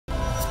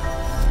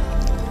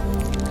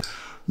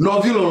Non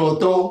vi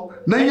longtemps.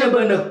 N'ayez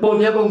pas de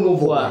première bon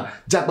voir.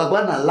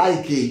 Jababa na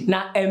like.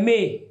 Na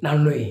aimer, na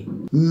noyer.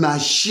 Na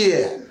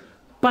share.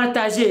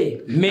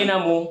 Partagez,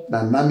 menamo.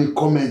 Na nami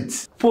comment.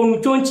 Pour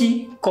nous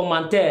tonti,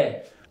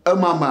 commentaire.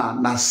 Mama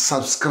na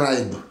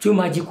subscribe. Tu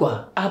m'as dit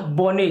quoi?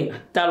 Abonner.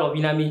 Talo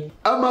binami.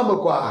 Mama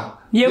quoi?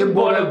 Ye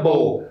bole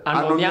bo.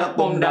 Anomia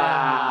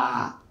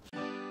pomda.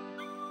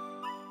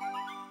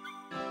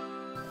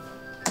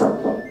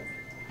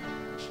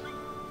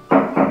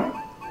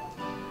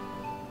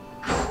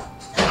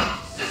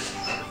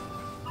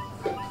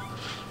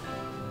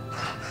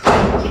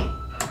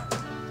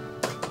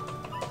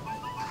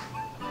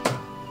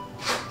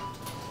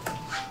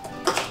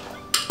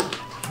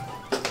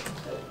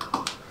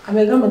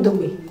 Amega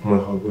madogo.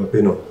 Mwa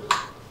peno.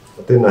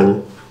 Ate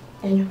nani?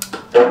 Enyo.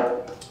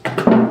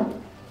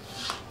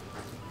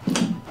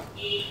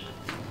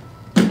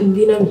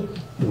 Ndi nami.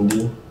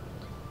 Ndi.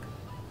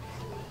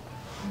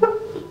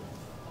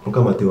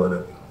 Nka mate wana.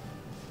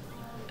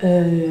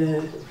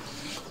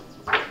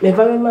 Me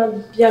va mema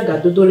bia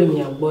gadodo le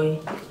mi agboy.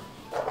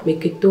 Me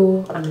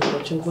keto ame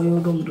kocho boyo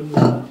dom.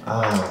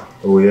 Ah,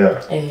 oh yeah.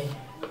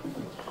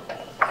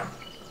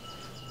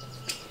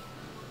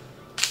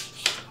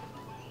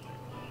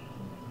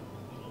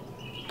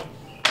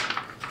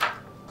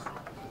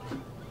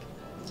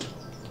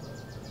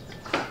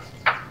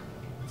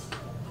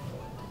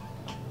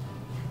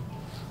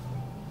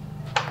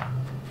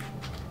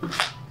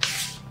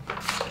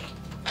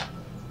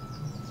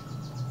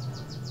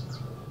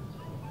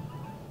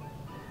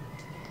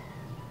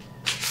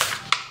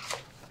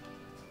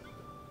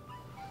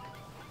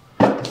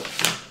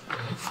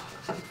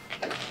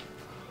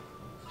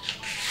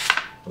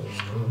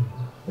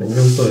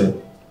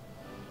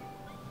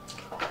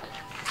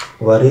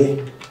 Wari,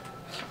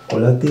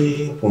 kalau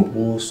te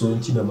pompo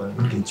sonci nama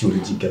mungkin cium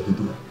jika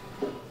itu.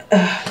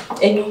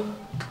 Enyo.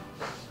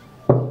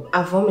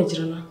 Avant me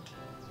dirana.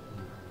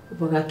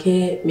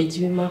 Bogake me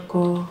dibi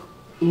mako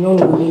nyon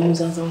wo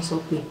nous ensemble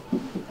sopé.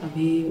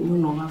 Abi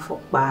nyon va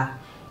fokpa.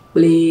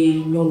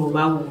 Ple nyon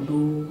va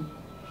wudo.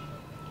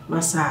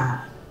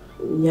 Masa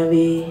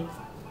nyave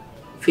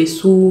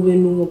fesu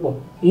benu bon.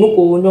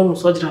 Nuko nyon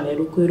so dirana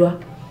ero koira.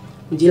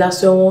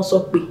 Dilation won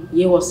sopé.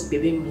 Ye was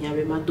bebe mi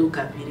nyave ma do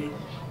kabire.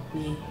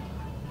 Ni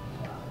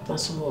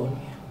paso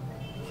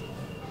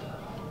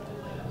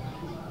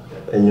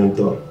Enyo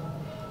to.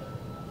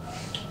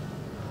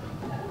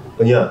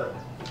 Onya.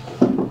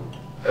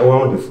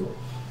 Wonderful.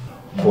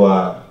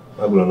 Boa,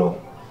 agora não.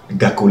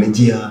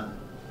 Gacoledia.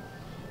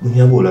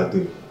 Onya bola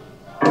to.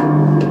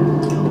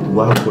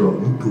 Wa ko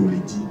no to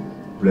leji.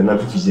 Bola na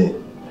fifije.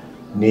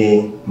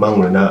 Ni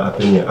mango na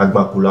apenya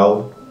agba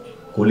kulao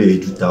ko le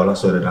juta la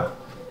soreda.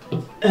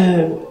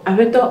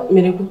 Avec toi,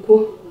 mais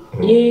beaucoup.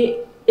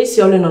 Et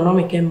si on le nomme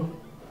mais qu'est-ce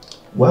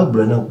Wa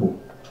blana ko.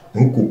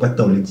 Nko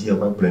pata le dia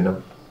wa blana.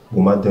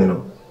 Bo ma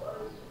deno.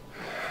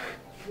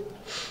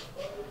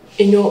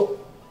 Enyo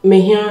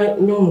mais rien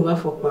non va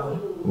faut pas.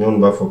 Non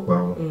va faut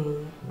pas.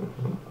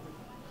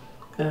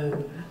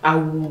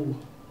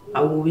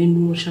 Awu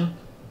nous chan.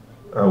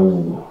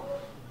 Awu.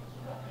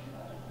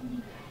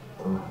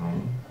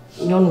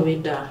 Non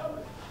weda.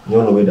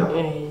 Non weda.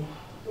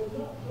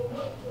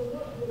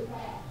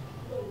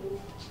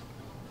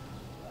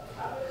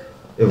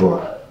 Et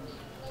voilà.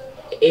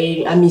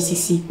 Et à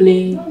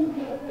Mississippi,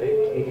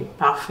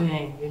 parfum.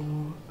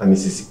 À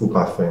Mississippi,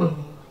 parfum.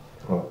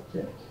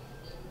 Ok.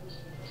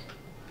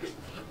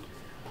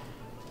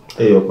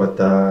 Et au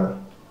pata.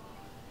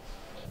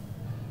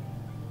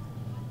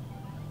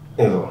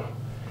 Et voilà.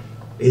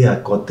 Et à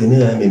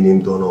contenir un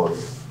même d'honneur.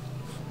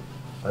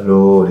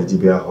 Alors, les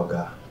débats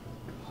regard.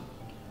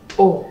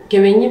 Oh, que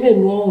venez de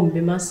nous, on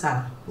peut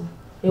massa.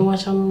 Et on va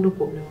changer de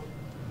problème.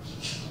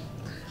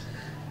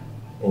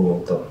 Et nous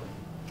temps.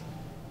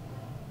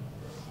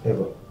 Et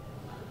voilà.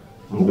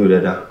 On doit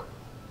l'aider.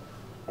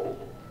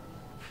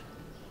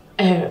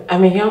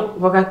 Américain,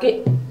 voilà que.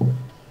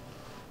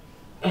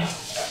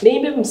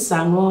 Les mêmes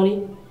sanori.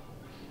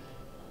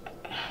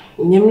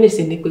 N'aime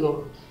laisser les plus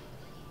grands.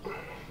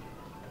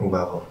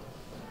 Bah,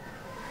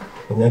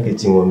 on a que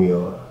tu m'en y a.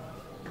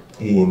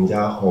 Et il y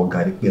a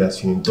regardé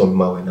l'opération de Tom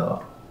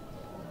Mawena.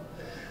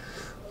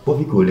 Pour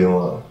vivre au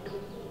Léon,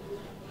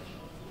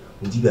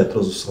 on dit à trop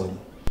de soins.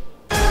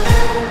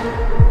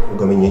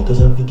 Comme il y a tout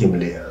ça qui me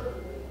l'a.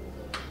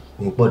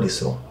 Il n'y a pas de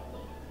son.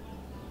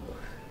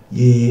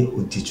 Il y a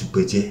au titre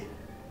petit,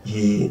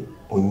 il y a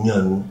au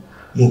nianou,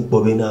 il y a un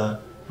problème.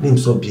 Même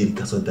si bien les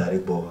cas d'arrêt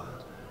bois,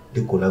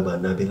 les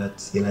collaborateurs n'avaient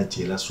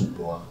la soupe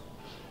bois.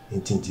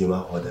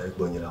 Intimement, on a d'arrêt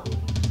bon là.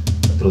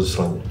 Trop de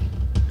soins.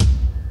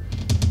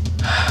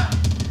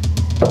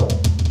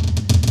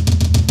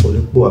 Pour le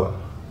bois,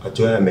 à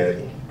toi la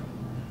mairie,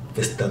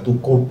 FESTADO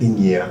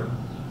compagnie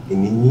et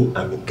nini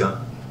amiga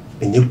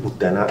et ni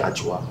putana à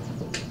toi.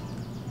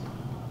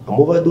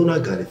 Amova dona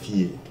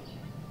galifie.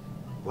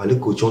 Wale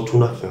coachon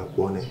tuna fait un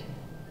bonnet.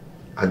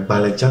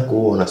 Akbala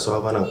chako on a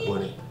sauvé un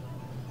bonnet.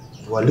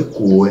 Wale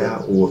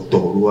koya ou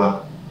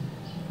torua.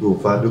 Yo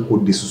va de ko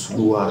de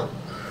susulua.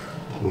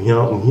 Mia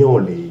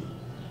le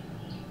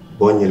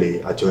bonne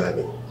les à toi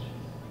ami.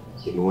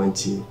 et nous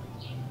entier.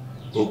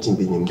 Un petit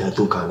peu de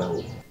gâteau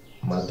canao.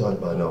 Ma toile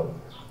banao.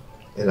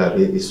 Elle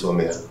avait des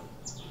sommets.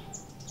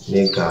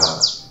 N'est qu'à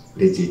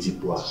les dédits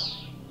bois.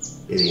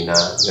 Et il n'a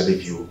pas de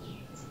vieux.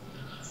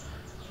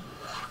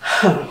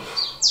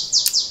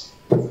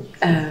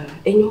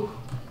 Et nous,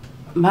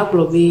 ma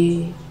globe,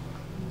 il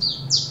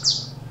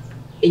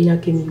n'y a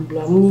que nous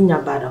gloire, il n'y a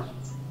pas d'an.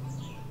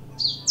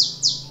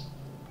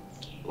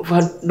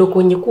 Donc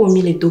on y a quoi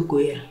mis les Togo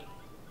ya.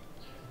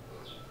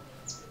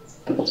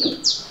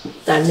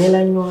 T'as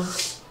la noire.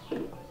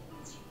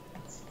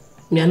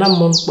 Mais il y a un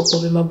monde pour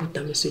que ma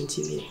bouteille me soit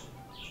intimidée.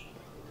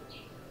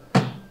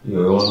 Il y a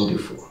un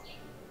défaut.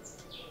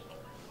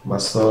 Ma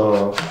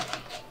soeur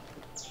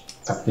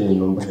a fait un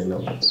nombre de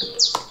noms.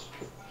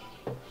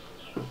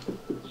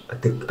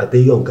 A te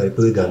yon kay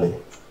peu gamin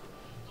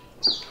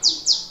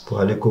pour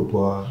aller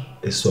boire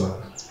et soir.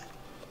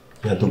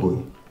 Il y a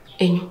Togo.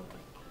 Et nous,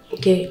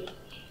 ok,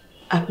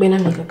 à peine à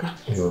mes caca.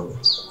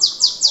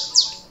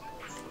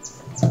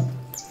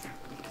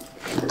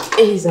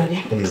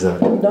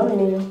 Elisabeth.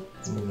 Dormez-nous.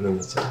 Nous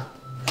médecin.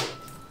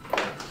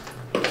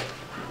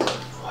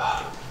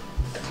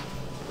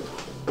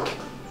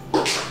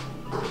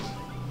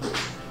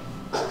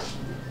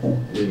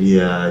 Il y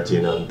a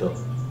Jenanto.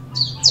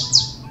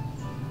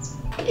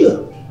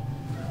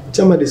 Tu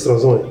as ma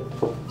distraction.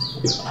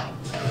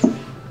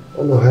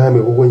 On a rien mais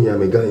vous voyez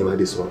mes gars et ma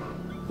distraction.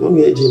 Non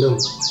mais Jenanto.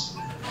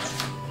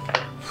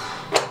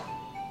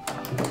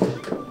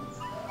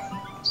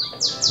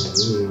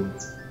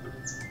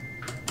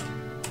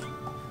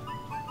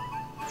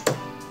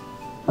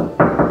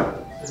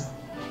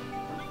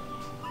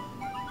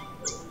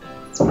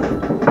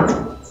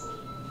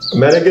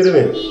 Mère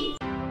Guérimé.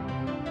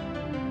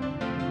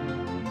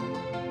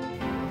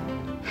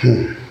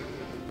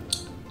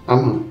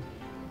 Ama.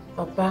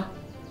 Papa.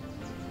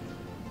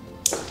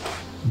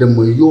 De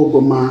me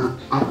yoga ma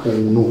apon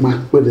no ma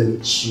kweden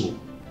chiu.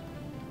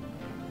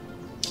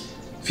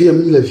 Fia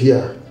mi la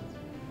via.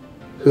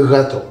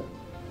 Gato.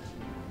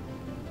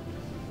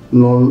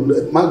 Non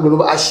ma gbo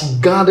ba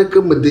ashigande ke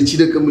me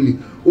decide ke me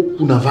o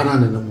kuna vana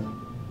na mo.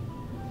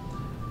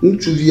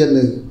 Ntu via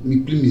na mi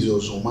pli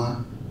mizozoma.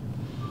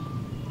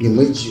 Ni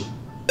meji.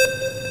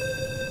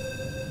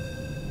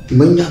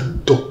 Menya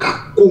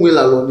doka ko we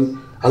la loni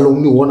alo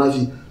ni wona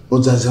vi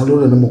no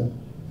zazalo na mo.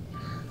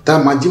 Ta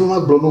majima ma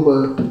gbo no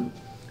ba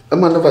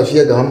ama na va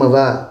fia ga ma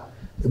va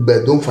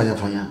be don fanya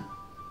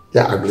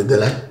ya agle de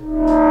la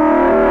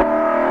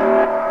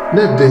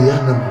ne de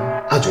ya na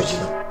ma ajoji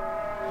na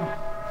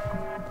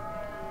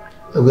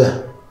ewa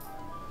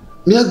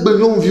mi agbe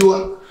no viwa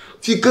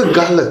fi ka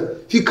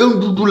gale fi ka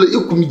dudule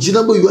ekumi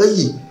jina ba yo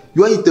ayi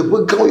te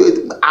be kan yo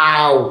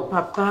aw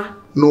Papa.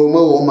 No ma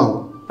wo ma.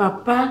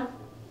 Papa.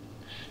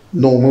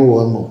 No ma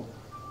wo ma.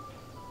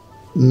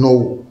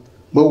 No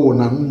ma wo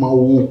na ma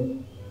wo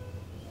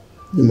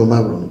ni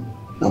mama bro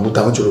na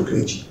buta ma choro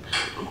kreji.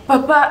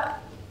 Papa,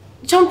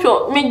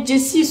 champion, mais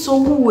Jessie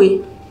sont où?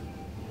 Hein?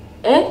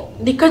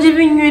 Des cas de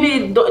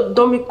venir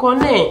dans mes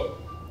connais.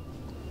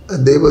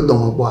 Debe dans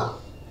mon bois.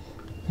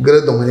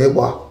 Gre dans mon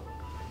bois.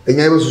 Et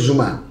n'y a pas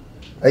sous-ma.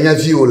 Et n'y a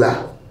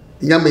viola.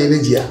 Il y a mes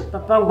médias.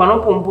 Papa,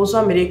 on pour me poser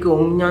américain,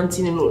 on y a un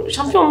tino.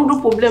 Champion, on a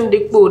problème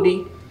de code.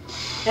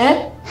 Hein?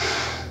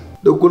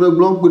 Donc on a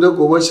blanc pour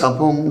d'accord,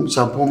 champon,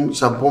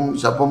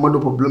 moi de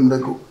problème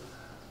d'accord.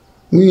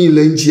 Ni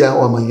lundi à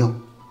Wamayon.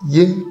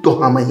 Yen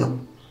to Hamayon.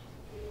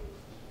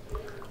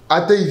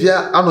 Ate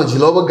via ano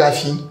jiloba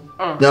gafi,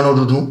 nyano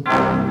dudu.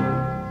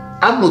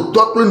 Ano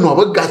tokle no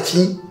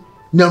gafi,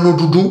 nyano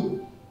dudu.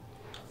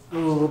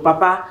 Oh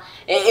papa,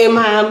 e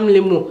ma am le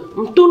mo.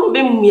 Mtono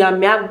be mu ya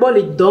me agbo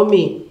le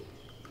domi.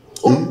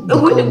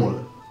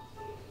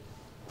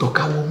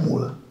 Toka wo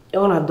mola. Et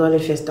on adore les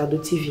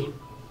FESTADO.TV.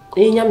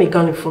 Et il y a mes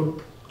gants le fond.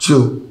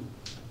 Tio.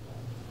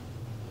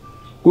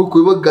 Ko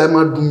wa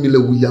gama dumile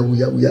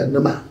wuya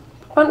nama.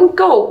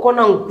 Nka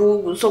okona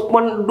nku so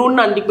pon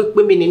dona ndi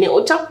pepe menene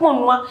o chapon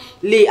moi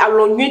les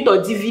alonyu to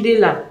divider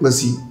là.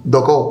 Merci.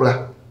 Doko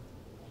opla.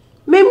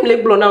 Même les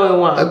blona we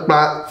wa.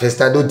 Akpa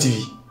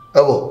FESTADO.TV.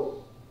 Abo.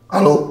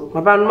 Allo.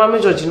 Papa no ma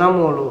George na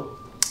mo lo.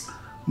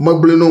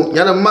 Mableno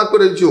yana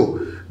makore tio.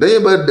 Daye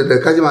ba de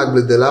kaji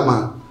magle de la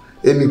ma.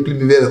 E mi pli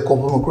mi vele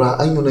kompo kra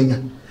anyo na nya.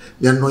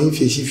 Ya no yin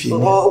feshi fi.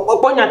 O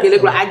ponya tele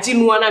kra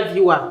ajinu na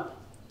viwa.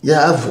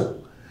 Ya avo.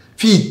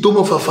 Fi to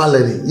mo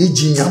fafalere yi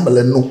ji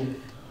nyambele no.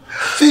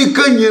 Fi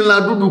kanye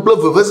la dudu ple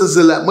veve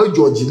sesela ma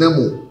George na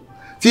mo.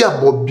 Fi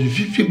abobi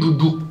fi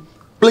dudu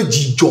ple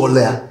ji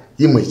jole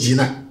yi ma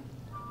jina.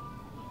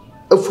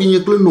 Afu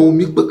yin ple no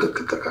mi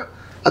kaka.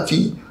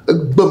 Afi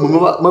gba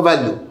ma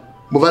value.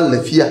 Mo va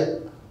le fia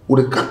o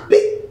de kape.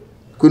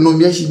 Ko no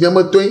mi ashi mi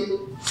ma toy.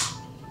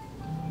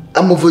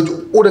 Amo vejo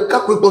o de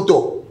kakwe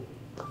poto.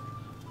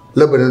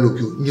 La bana no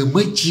kyo nye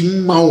ma ji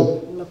mao.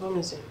 Papa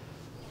monsieur.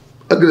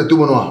 Agre to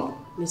mo no.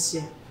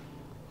 Monsieur.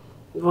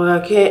 Voilà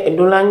que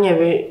dans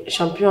l'année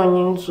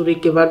champion ni sur les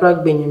kebado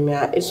agbenye me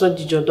et so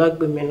dijo do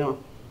agbeme na.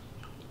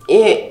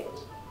 Et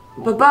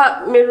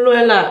papa me lo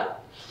la.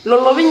 Lo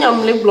lo bi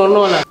nyam le blo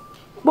no la.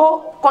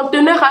 Bon,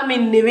 conteneur à mes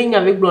neveux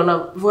avec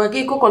Blona. Vous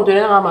voyez que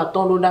conteneur à ma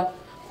tonne là.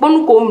 Bon,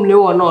 nous comme le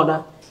ou non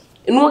là.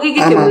 Nous qui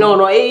comme le ou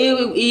non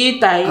et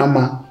taille.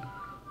 Ama,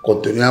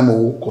 conteneur à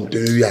mon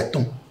conteneur à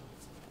ton.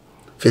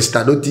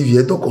 FESTADO.TV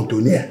est ton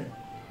conteneur.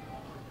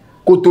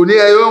 Conteneur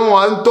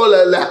est un toll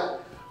là.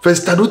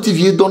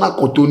 FESTADO.TV est dans un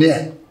conteneur.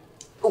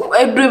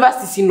 Et deux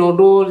vas ici non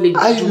do les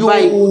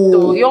Dubaï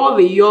couteau.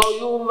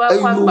 Yo va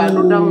pas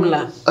ballon dame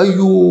là.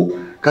 Ayo,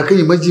 quelqu'un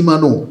imagine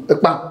mano. Et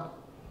pas.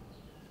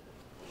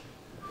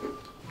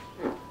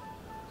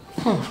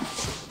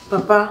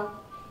 Papa,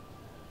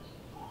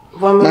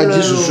 vraiment.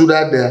 Naji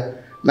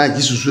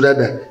susu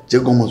dada,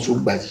 j'ai commencé au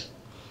bâti.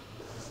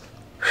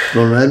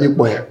 Non, non, ami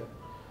boya.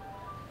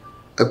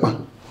 Et pas.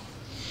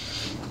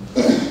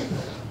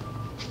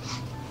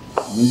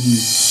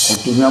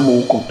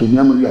 Continue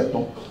à me lui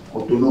attendre.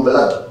 Continue à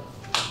là.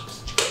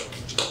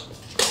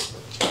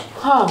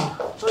 Ah,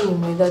 on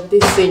me da te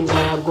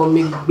seigneur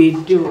gomme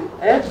bédo.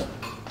 Hein?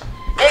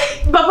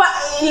 Eh, papa,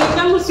 il y a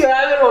monsieur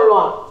avec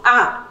loin.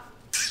 Ah.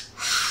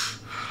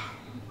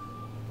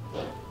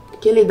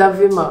 Quel est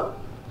d'avema?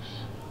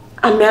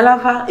 Ah, mais elle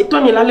va. Et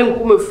toi, il a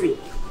l'air me fuir.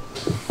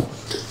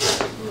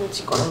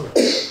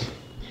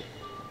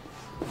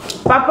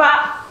 Papa,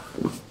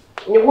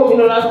 il y a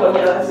un là pour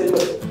la c'est bon.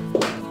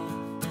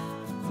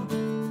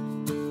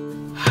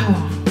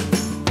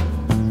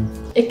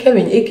 Et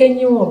Kevin, et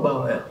Kenny, on va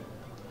voir.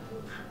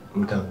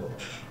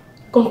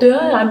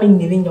 Conteneur à mes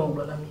neveux, on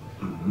va l'ami.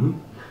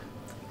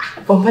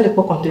 On va les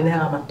pas conteneur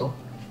à maton.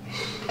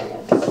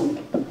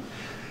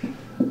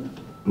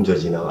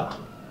 Georgina.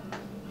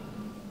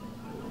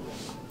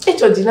 Et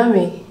Georgina,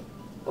 mais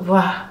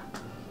voilà.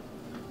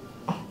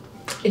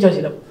 Et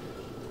Georgina.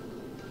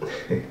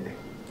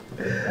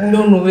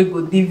 Non, nous vais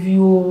go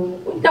dévio.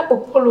 On a pas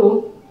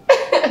polo.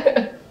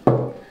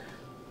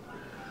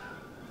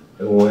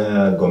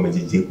 Ouais, comme je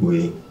dis,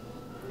 oui.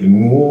 Le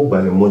mot,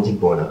 bah le mot dit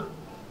bon là.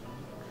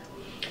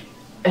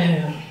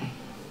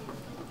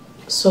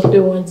 Sortez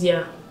on dit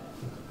à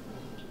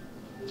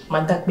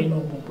Madame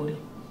Benon Bouboué.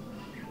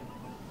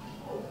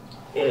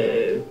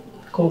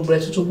 Quand vous voulez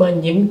tout le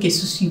monde, que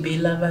souci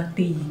bela va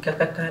te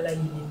kaka la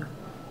yini.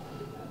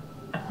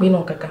 Après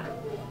non kaka.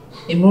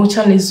 Et moi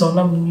tiens les zones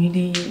à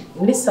minuit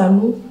les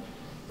salons.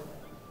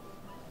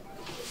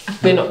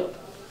 Après non.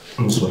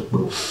 On soit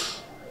beau.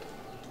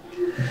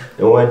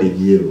 Et on a des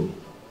vieux.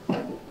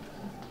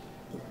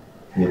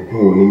 Mais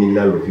pour on est mis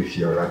là le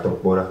fichier on attend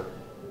pour là.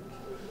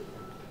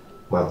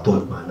 Ma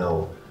toi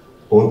maintenant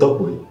on t'en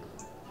pour.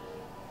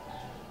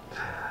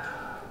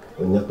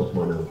 On n'y a pas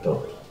pour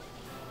longtemps.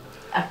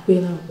 Après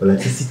non. On a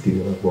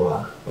cité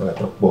on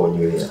attend pour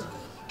nous là.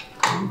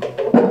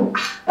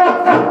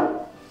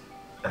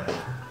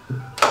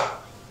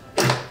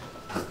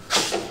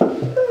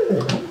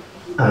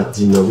 Ah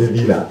dis non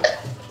bébé là.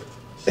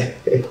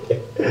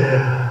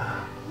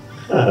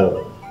 Ah.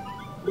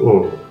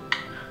 Oh.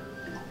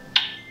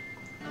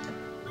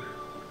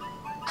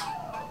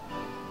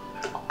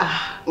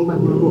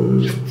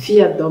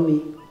 Fille a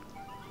dormi.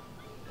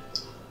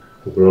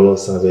 Pour l'on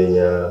savait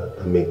à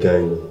mes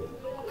gagnes.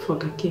 Faut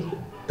que.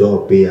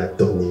 Dormez à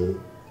Tony.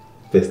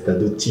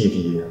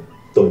 FESTADO.TV.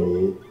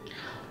 Tony.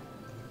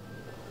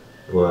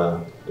 Voilà.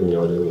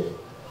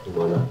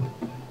 Voilà.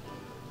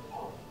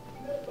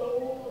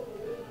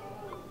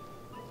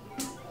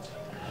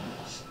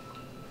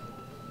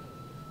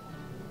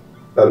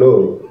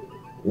 Alors,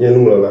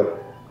 nous là.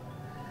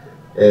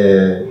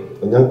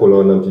 On a un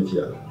colonne en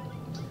vivia.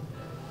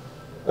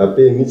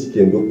 Après, midi qui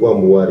est beaucoup à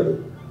mourir.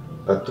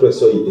 À trois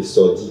soirs et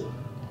sorti.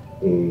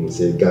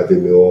 C'est gavé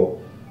mais on.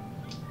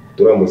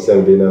 Tout le monde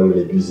s'en vient dans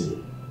les busy.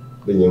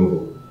 Les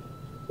nyambo.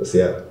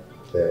 C'est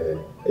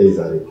ils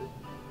arrivent.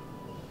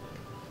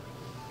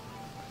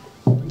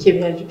 Qui est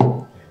bien du coup.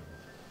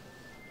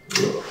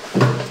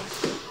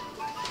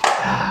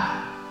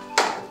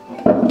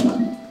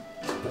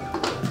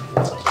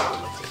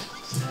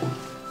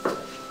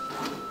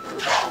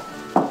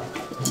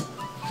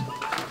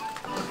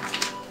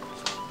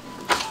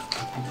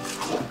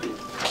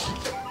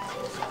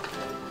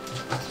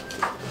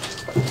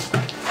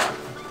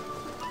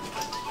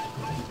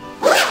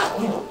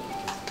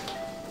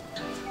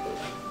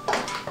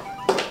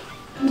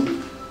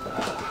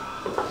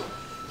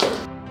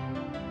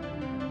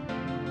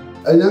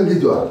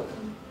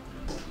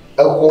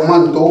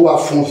 Comment tu vas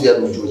faire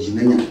le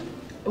Georgina?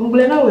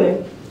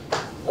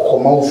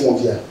 Comment vous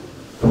faites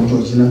le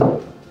Georgina?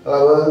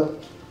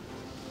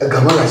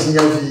 Comment la signe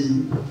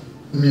vie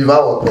mi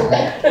va au temps?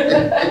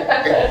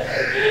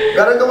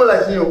 Comment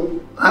la signe?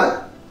 Hein?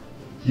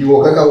 Il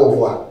va qu'à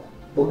voir.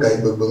 Pour qu'il y ait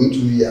besoin de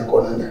vie à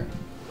Conanda.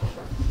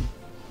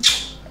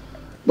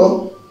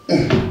 Bon.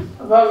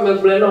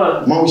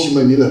 Moi aussi, je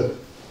me dis là.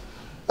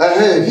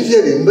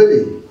 Viviane,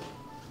 mbele.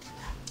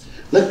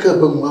 La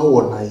kaba ma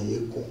wona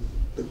yeko.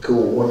 La kaba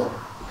wona.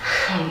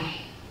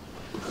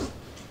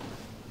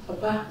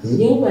 Papa,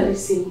 y'a pas de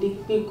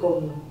syndic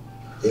comme.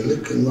 Et le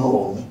que nous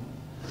avons.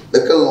 Le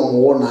que l'on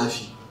wona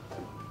fi.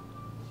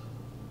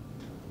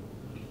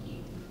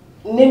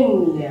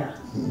 Nemoulia.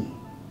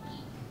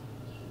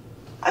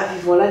 Avi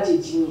voilà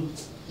Djedini.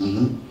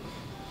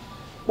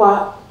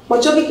 Kwa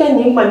choki kan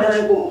ni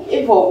manana ko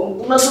evo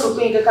una solo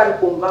ko inga ka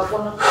ko ba ko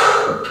na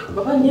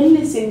baba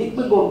nyenne sendi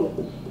ko gombo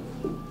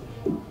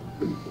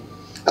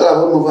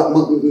ala mo va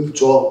mo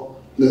cho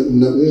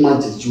ma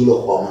ti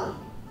julo ko ma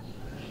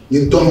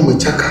ni to mo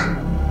chaka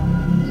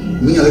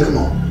mi ala ko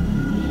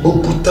mo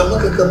puta ma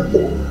ka ko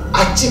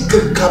achi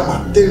ka ma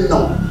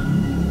tenno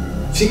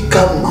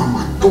fika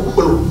mama to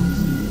ko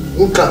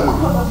nunca ma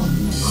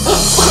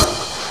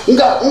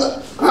nga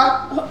ha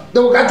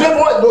do ka jo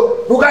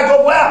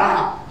bo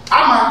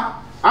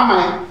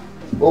ama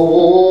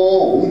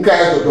oh nunca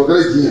é do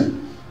grandinha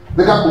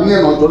daqui a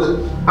pouquinho não tô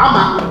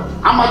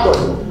ama to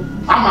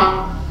ama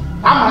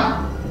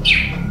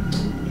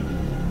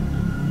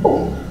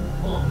oh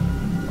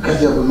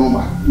cadê o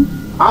nome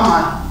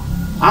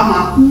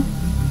ama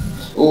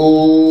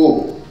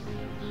oh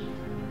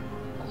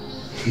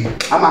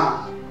ama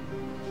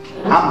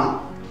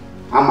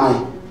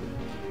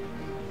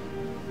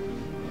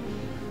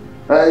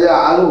ya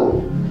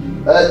allo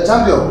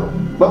champion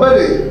baba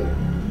de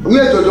mi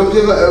e jojo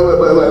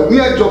mi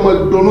e jomo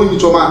dono ni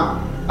choma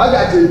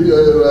aga ti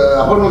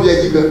abono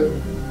vie jiga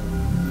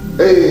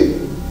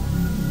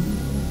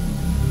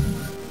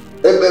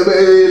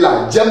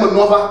la jam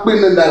no va pe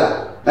ndala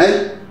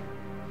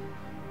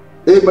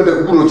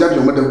madame kuno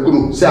champion madame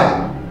kuno ça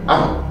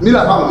mi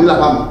la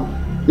femme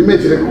mi me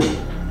dire ko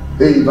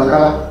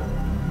bakala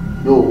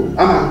yo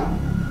ama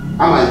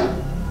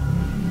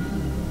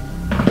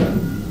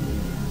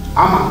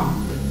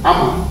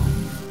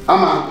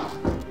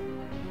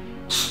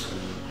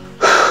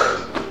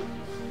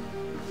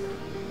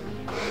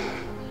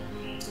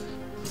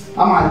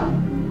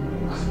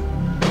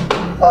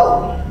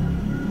oh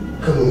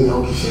kamu ni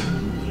au kisha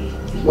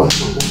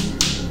watu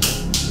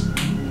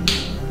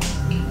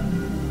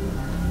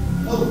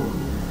oh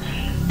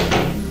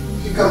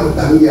kama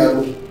tangi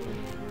yako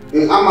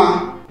ama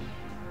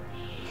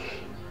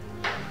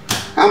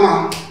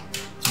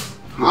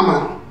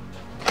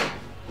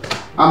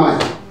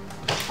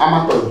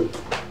to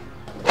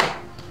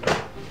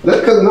le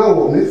kan na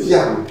wo me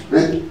fia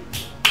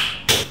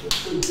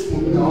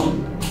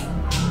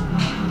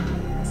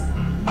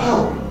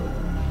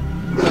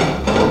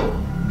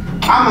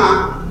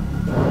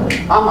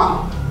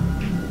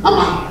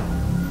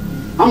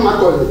ama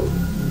to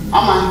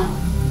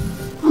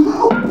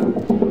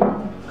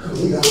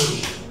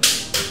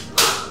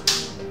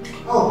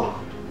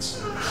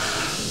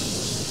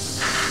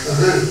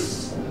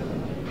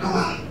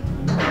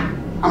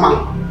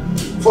ama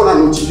fona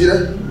no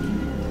tigire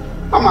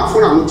ama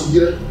fona no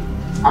tigire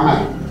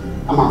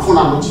ama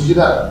fona no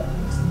tigire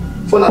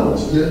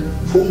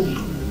fo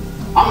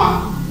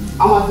ama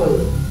to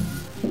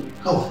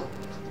oh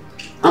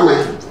ama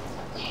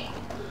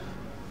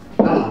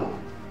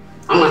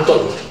to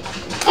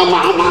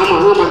ama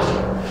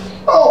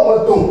oh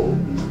maton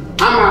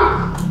ama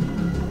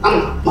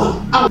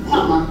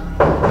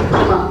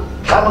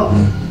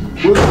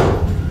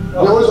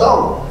não é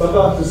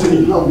papa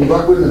sim não me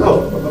vai coisa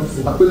não papa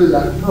sim a coisa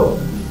lá não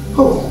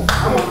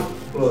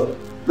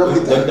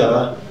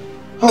tá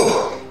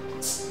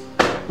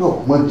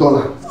oh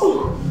mantola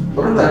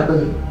tá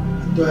bem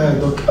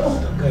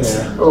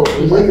oh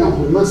mãe não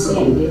mas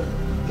não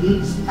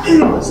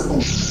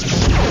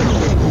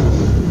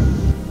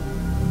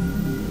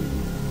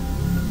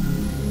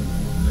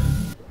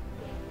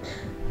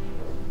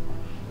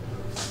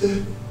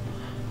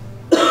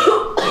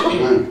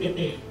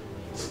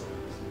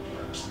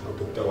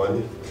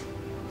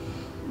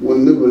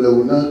Wanda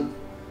balauna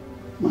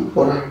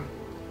mapora.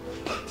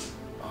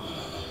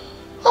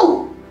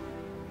 Oh.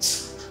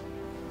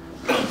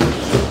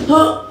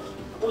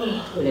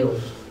 Leo.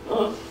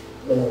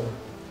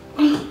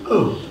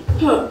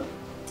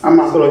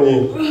 Ama Soronyi.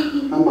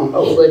 ama.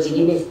 Ibo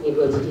jigine.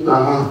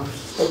 Aha.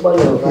 Obo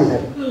lo bana.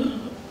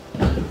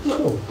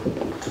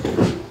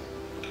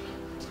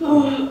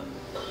 Oh,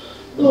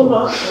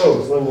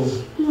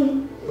 Soronyi.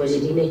 Ibo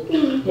jigine.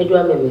 Edu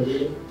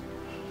ameme.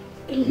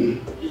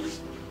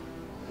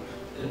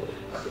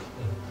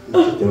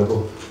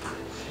 Tempo.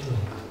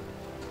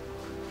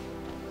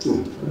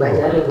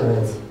 Bajare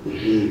bonanzi.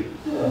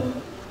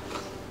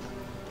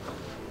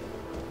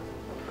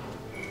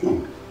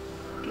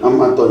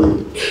 Ama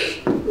Tony.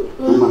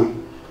 Ama.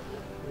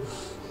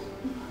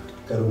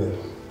 Caromel.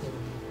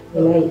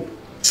 Elai,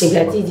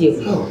 segati dio.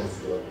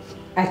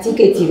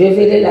 Atike ti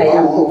vevele la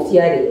ya ko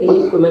fiare e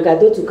ko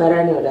megado tu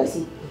karani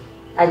odasi.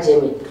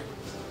 Ajeme.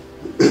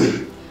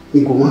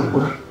 Nikoma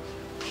kora.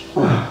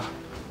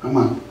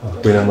 Ama.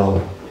 Pena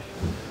mau.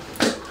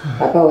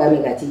 Papa wa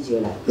megati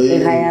dio la.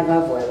 E haya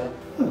va voilà.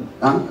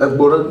 E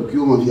bora que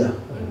o via.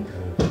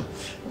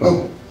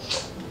 Oh.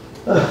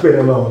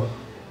 Pena mau.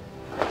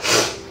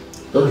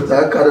 Donc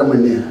tá cara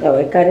mania.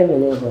 É cara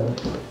mania agora.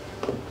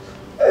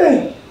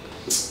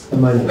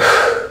 Mania.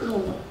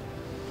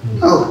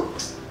 Oh.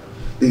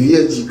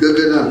 Devia de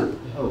gagana.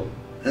 Oh.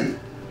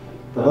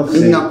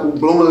 Ina ku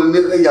blom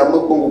ne ka ya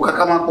mako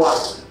kakama kwa.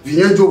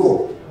 Vinha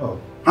jogo. Oh.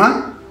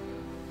 Hã?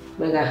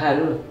 Mega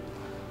halu.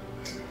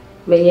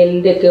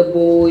 Menyen de ke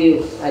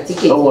boyo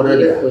atike ti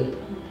le ko.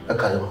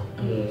 Akalema.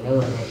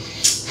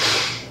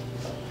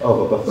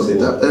 Oh, papa, c'est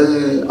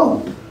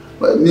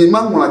ni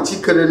mango la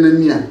chikere na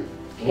mia.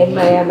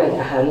 Maya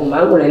mega hamu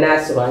mango le na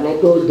so na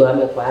to do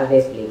ame kwa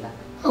avec flavor.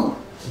 Oh.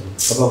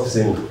 Papa,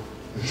 c'est nous.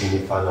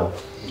 Dîner fana.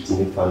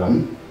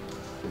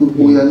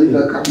 Ou ya ni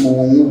ka mo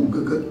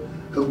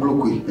ka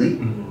glokui,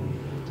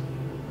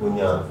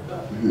 Onya.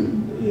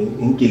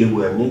 Nkele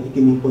bo ami ke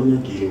mi ponya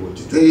kele wo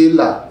tutu.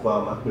 Là.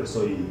 Va ma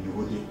personne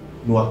yovode.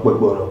 No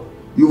akpegbo no.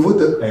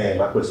 Yovode?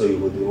 Ma personne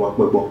yovode no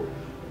akpegbo.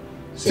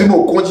 Si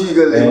mo konji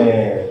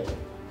gele.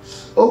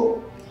 Oh.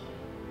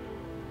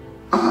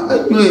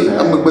 Oui,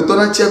 am gbe to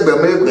na chegbe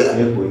me gbe.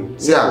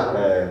 Si a.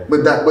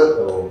 Gbe dagbe.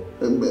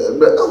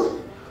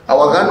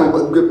 Awaga no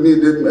gbe ni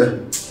de me.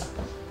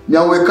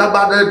 Nyawe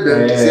kabade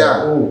de si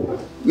a.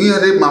 Ni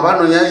ere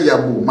mabano ya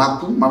yabo,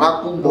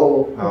 mabaku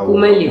bo.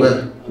 Kumeli.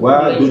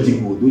 Wa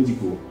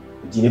dojiko.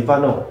 Dîner pas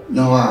non.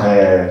 Nyawa.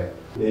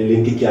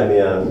 Linki ki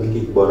ame linki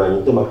bona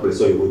ni to ma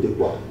pression yovode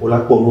quoi. O la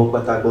ko mo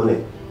pata bonne.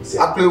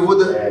 Après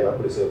vote. Ma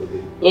pression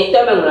yovode. Et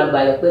toi même la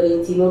balle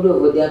pere ti no do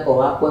vote ko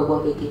wa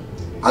po keke.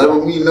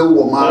 Alors mi na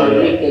wo ma.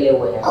 Kele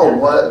wo ya. Aw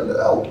wa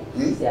aw.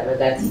 Si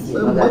avec ti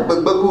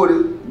Be ko re.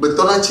 Be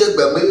to na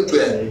chegbe me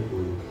gbe.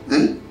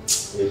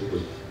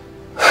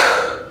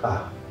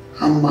 Ah.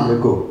 Amma.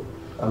 Leko.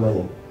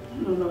 Amani.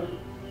 Non.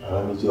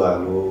 Ah, mi tu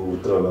alo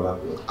utro la.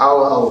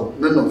 Aw.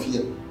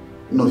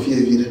 No fie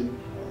vire.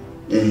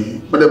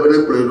 Bade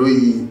plero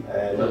yi.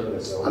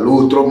 Alo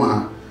utro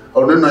ma.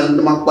 Aw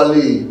na ma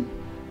pale.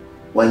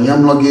 Wa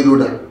nyam lo gero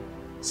da.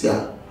 Sia.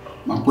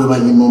 Ma po ba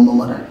nyim mo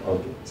ma da.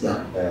 Okay. Sia.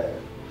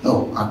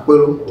 Oh,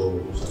 akpelo.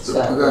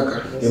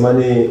 Agaka.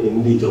 Emane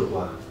ndi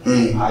jokwa.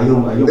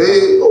 Ayo.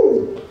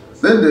 Oh.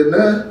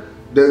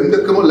 De nde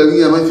kama lagi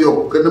ya ma fi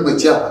o kana ma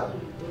chia.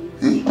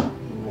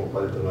 Mo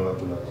pale to na la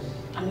tuna.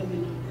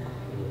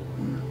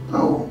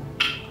 Oh.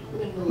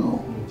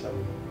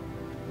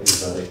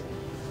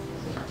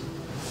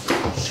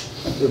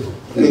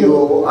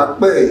 Yo,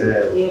 akpe.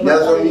 Ya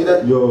so yi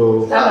de.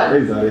 Yo,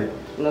 ezare.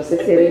 No se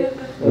sere.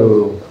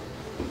 Yo.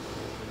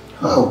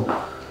 Oh.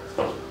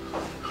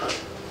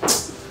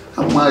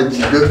 Ama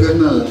jigaga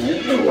na.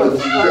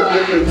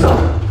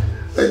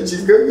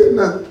 Jigaga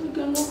na.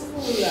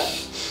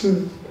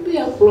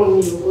 Bien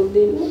promis, on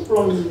dit non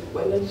promis,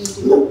 voilà du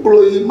tout. No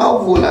ployi ma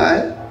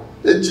vola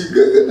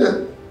jigaga na.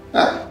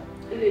 Ah.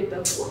 Il est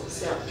d'accord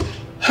ça.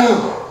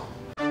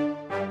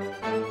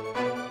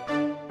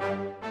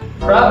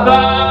 Raba.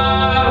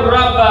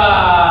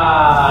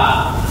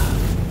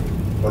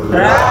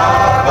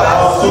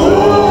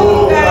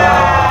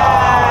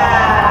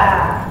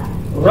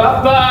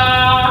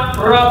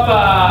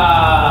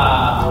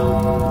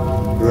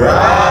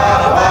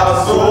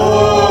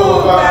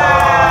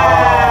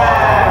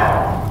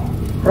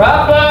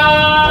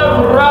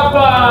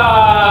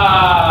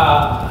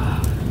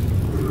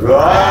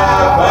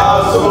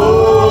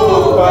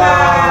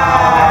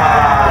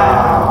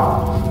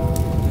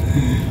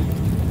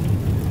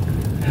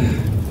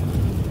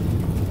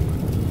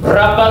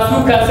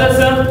 Rapasuka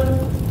sasa.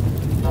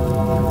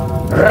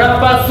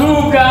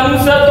 Rapasuka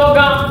nusa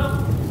toka.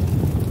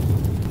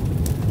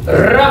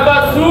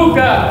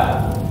 Rapasuka.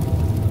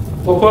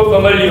 Poko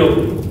kamalio.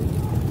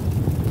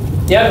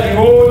 Ya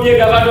viwo ye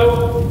gabado.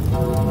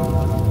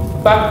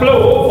 Paklo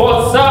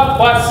fosa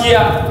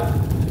pasia.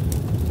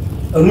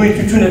 Anu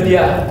itu na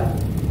dia.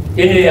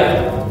 Ene ya.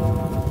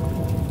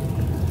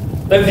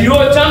 Le viwo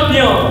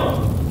champion.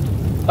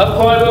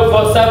 Akwado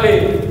fosa be.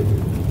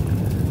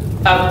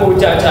 Ako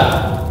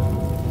chacha.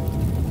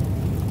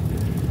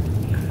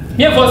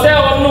 Bien você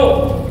no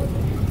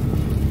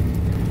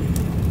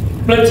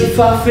plein de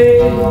fafé,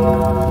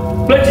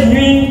 plein de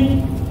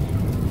nuit.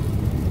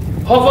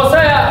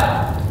 Você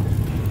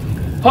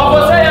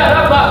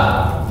rapa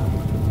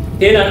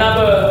et la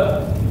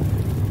nave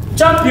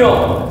champion.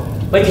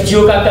 Mais qui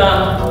joue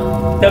kata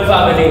ne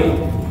va mener.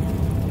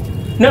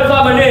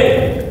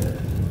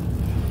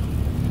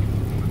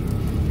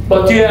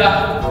 Potia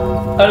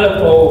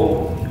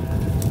alapo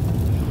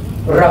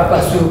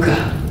rapasuka.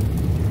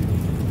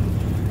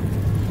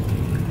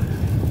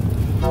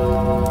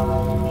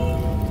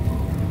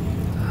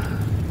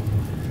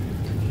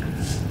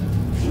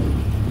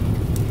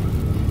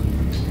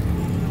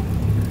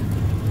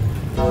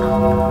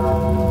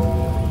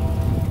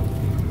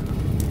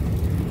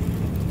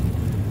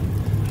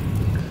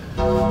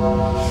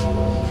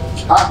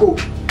 Aku.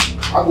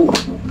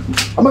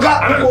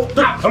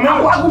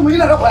 Aku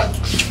menina apa?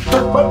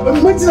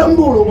 Menina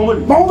mbolo.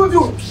 Mau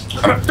beviu.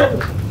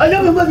 Ayo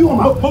beviu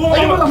ma.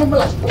 Ayo la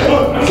mbala.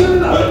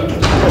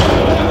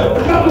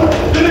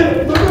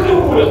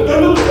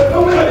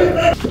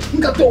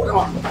 Nggak tahu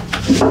nama.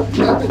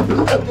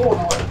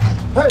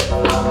 Hey,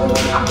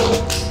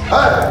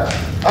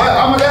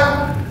 amalia.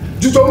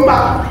 Jujomba.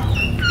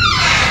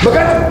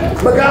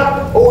 Bagat.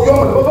 Oh, yo,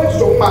 bagat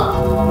jujomba.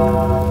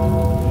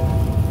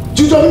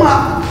 Jujomba.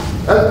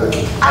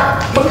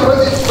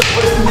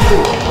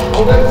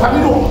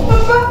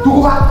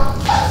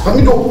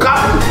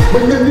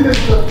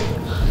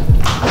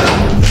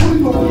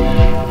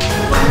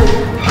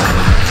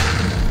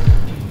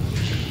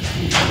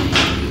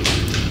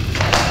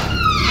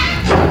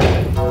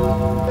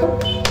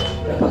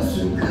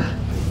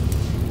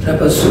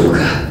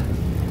 Rapasuka.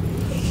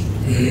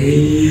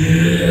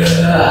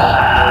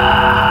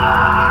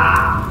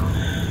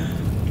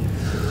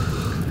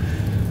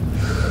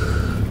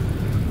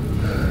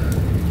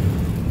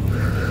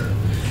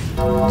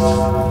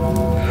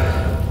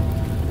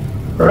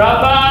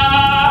 Raba.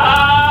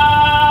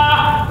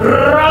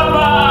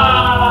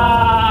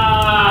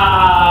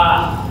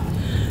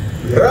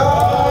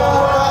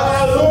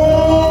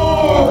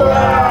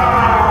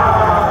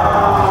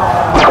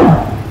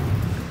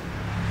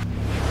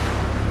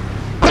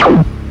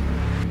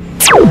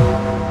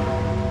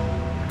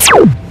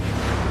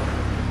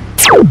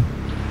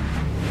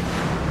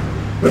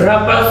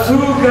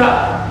 Rapasuka.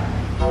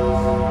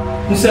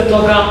 Musa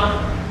toka.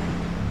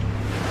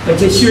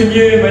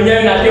 Kecesiunye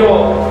manya na dewo.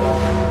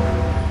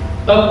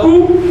 Aku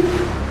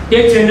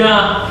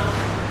kecena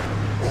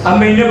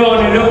amene ba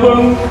one lobon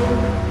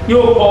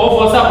yo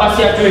ko fosa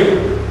pasi atwe.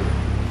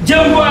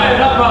 Jengwa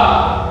rapa.